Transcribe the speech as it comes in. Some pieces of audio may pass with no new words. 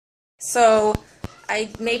So I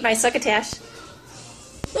made my succotash.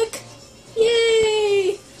 Look,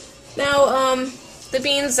 yay! Now the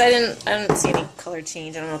beans, I didn't see any color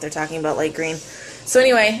change. I don't know what they're talking about, light green. So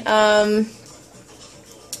anyway,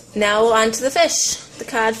 now on to the fish, the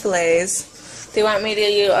cod fillets. They want me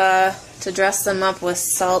to dress them up with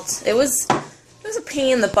salt. It was a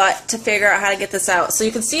pain in the butt to figure out how to get this out. So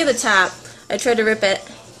you can see the top. I tried to rip it,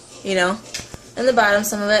 you know, and the bottom,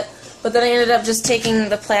 some of it. But then I ended up just taking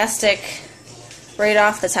the plastic right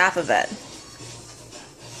off the top of it.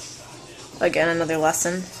 Again, another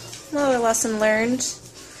lesson learned.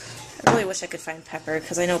 I really wish I could find pepper,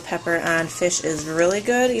 because I know pepper on fish is really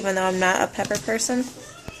good, even though I'm not a pepper person.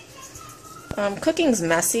 Cooking's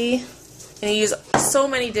messy, and you use so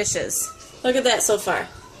many dishes. Look at that so far.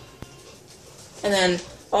 And then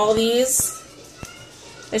all these,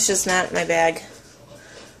 it's just not my bag.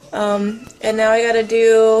 And now I gotta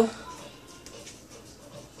do,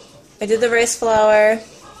 I did the rice flour,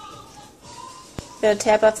 gotta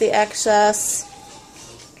tap off the excess.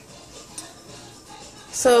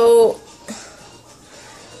 So,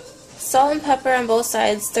 salt and pepper on both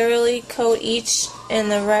sides, thoroughly coat each in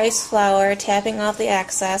the rice flour, tapping off the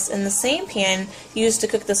excess. In the same pan used to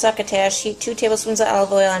cook the succotash, heat 2 tablespoons of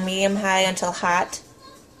olive oil on medium-high until hot.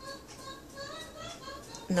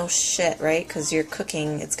 No shit, right? Because you're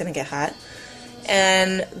cooking, it's going to get hot.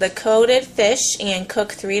 And the coated fish, and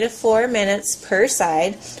cook 3 to 4 minutes per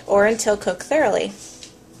side, or until cooked thoroughly.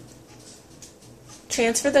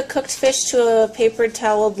 Transfer the cooked fish to a papered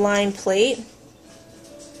towel lined plate.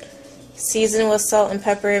 Season with salt and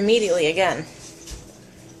pepper immediately again.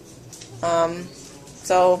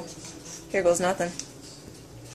 So, here goes nothing.